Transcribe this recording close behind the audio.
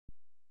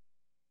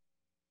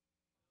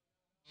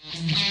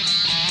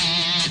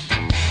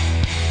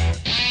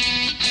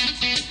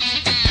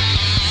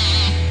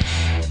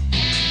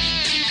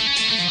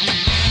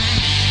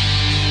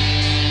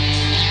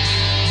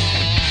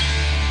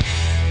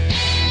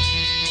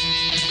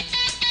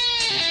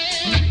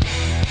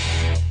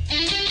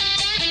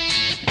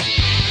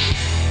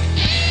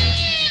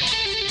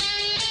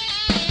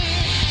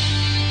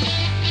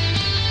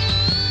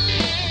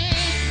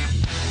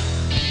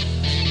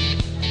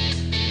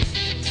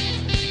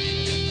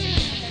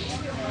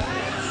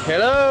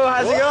Hello,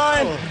 how's it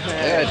going?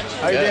 Good.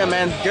 How you doing,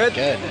 man? Good?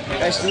 Good.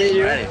 Nice to meet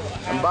you. Ready.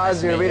 I'm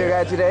Buzz, your video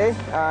guy today.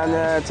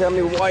 And tell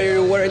me why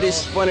you're wearing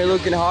this funny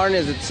looking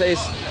harness. It says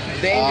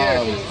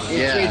danger in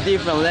yeah. 3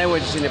 different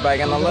languages in the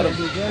back, and a lot of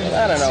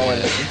I don't know what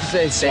it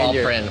says. Small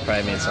danger. print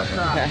probably means something.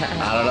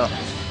 I don't know.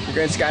 You're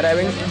going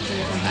skydiving?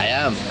 I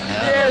am.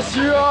 Yes,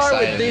 you are.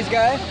 Excited. With this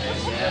guy,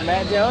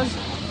 Matt Jones.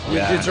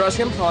 You trust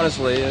him?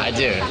 Honestly. I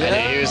do.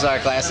 I do. He was our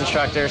class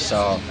instructor,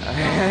 so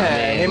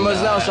he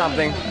must know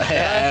something.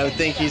 I would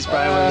think he's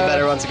probably one of the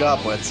better ones to go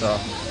up with. So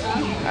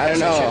I don't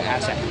know.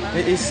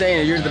 He's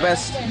saying you're the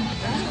best.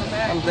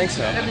 I don't think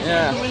so.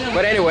 Yeah.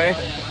 But anyway,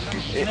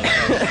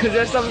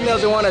 there's something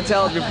else I want to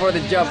tell before the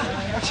jump,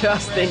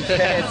 just in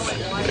case.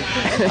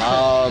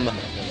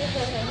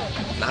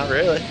 Not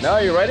really. No,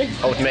 you ready?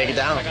 Hope to make it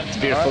down. It's a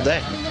beautiful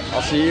day.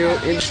 I'll see you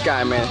in the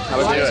sky, man. Have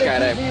a good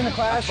skydive.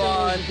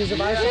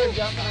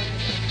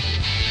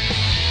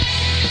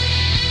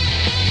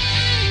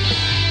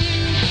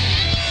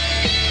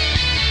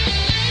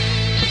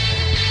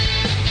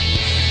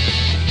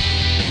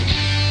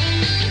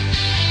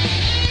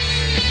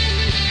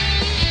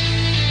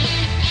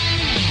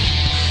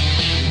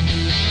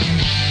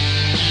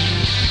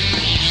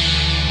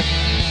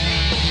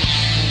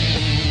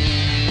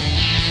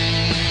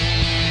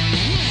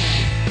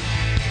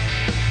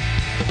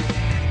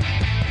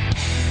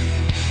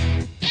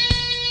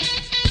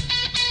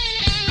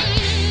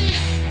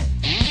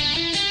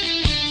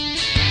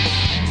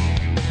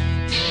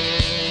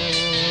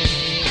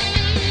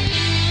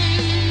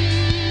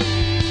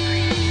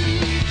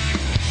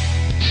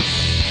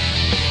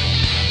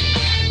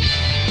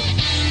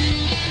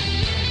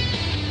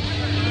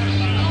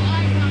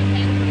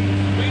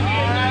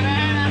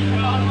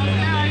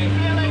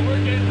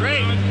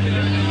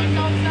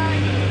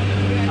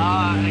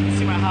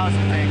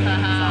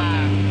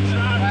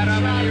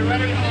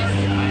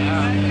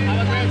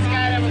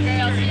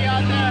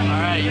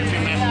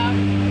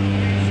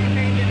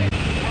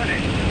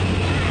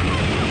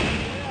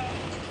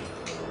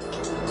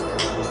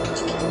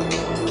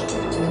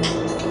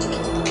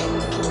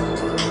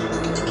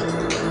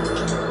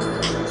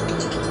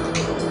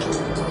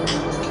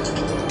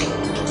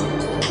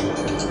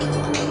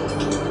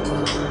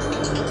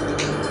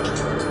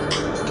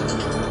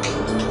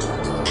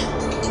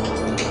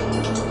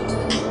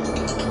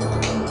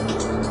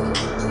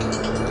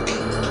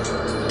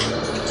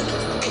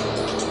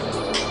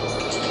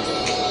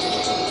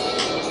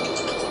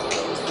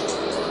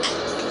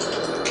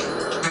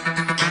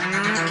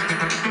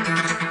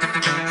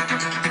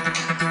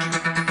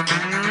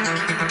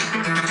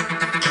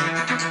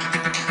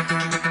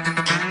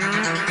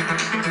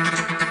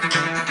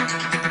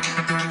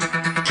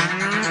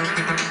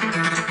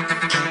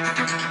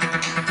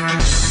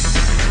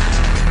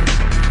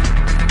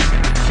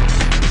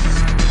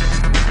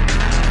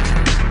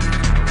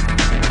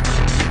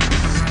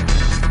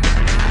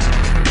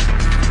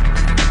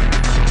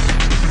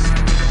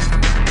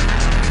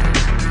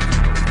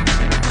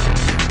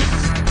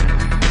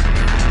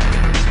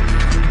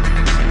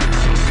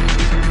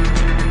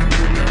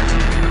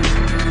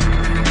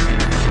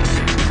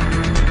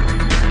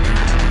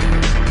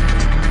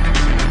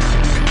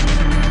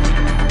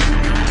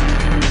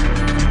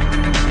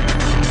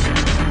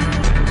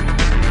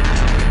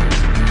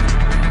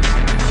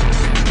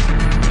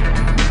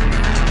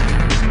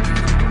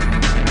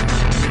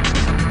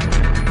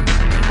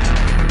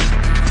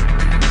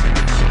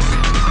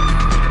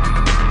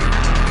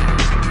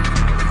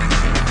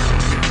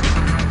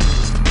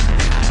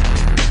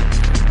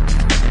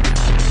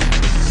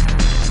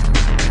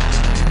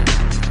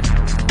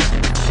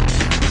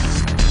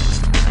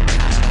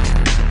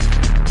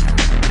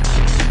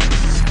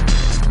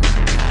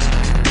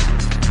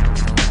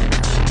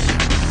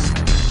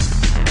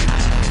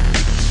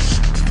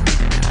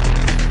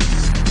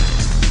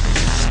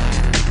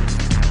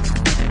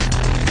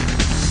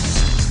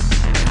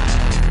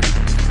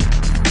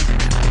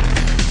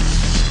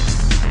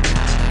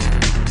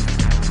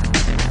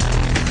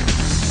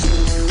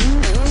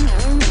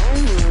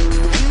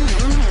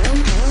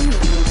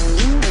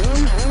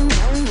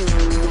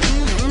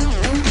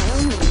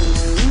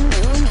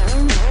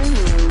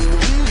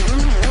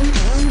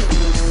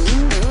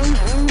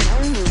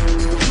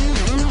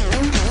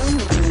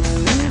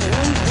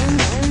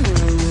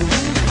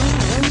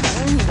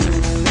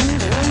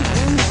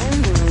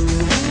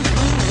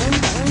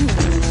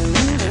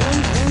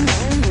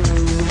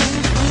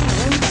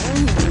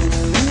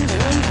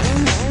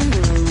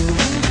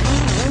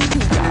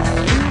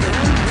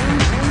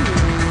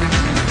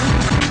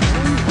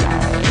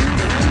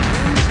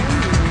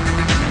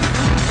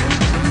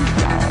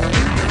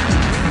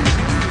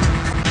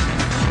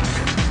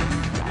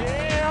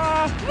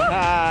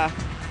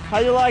 How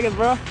you like it,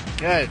 bro?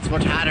 Good. It's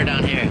much hotter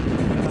down here.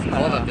 It's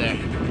cold up there.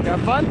 You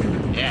have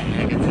fun? Yeah,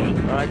 good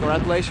too. All right,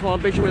 congratulations. Want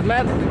a picture with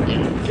Matt?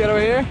 Yeah. Get over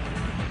here.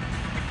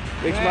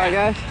 Big smile,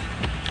 guys.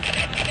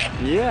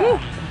 Yeah. Woo.